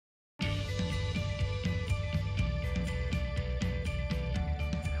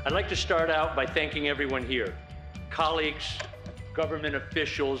I'd like to start out by thanking everyone here, colleagues, government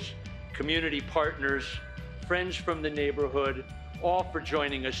officials, community partners, friends from the neighborhood, all for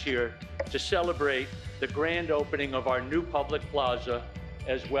joining us here to celebrate the grand opening of our new public plaza,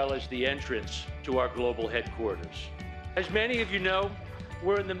 as well as the entrance to our global headquarters. As many of you know,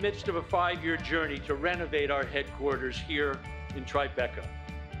 we're in the midst of a 5-year journey to renovate our headquarters here in Tribeca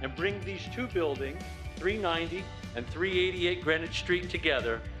and bring these two buildings, 390 and 388 Greenwich Street,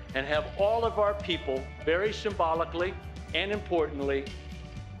 together and have all of our people, very symbolically and importantly,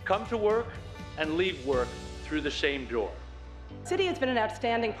 come to work and leave work through the same door. Citi has been an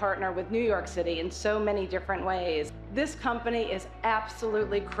outstanding partner with New York City in so many different ways. This company is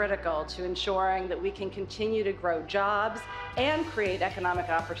absolutely critical to ensuring that we can continue to grow jobs and create economic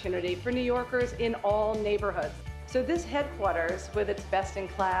opportunity for New Yorkers in all neighborhoods. So this headquarters, with its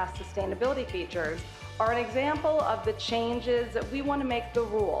best-in-class sustainability features, are an example of the changes that we want to make the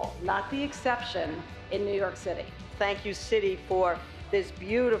rule, not the exception, in New York City. Thank you, Citi, for this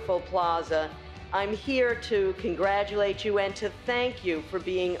beautiful plaza. I'm here to congratulate you and to thank you for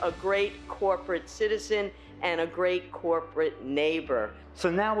being a great corporate citizen and a great corporate neighbor.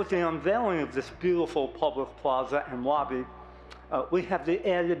 So now with the unveiling of this beautiful public plaza and lobby, we have the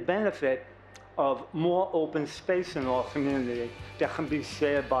added benefit of more open space in our community that can be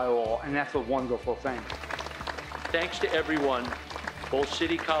shared by all, and that's a wonderful thing. Thanks to everyone, both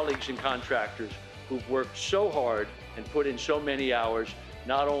city colleagues and contractors, who've worked so hard and put in so many hours,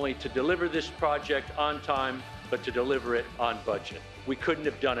 not only to deliver this project on time, but to deliver it on budget. We couldn't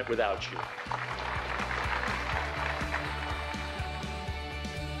have done it without you.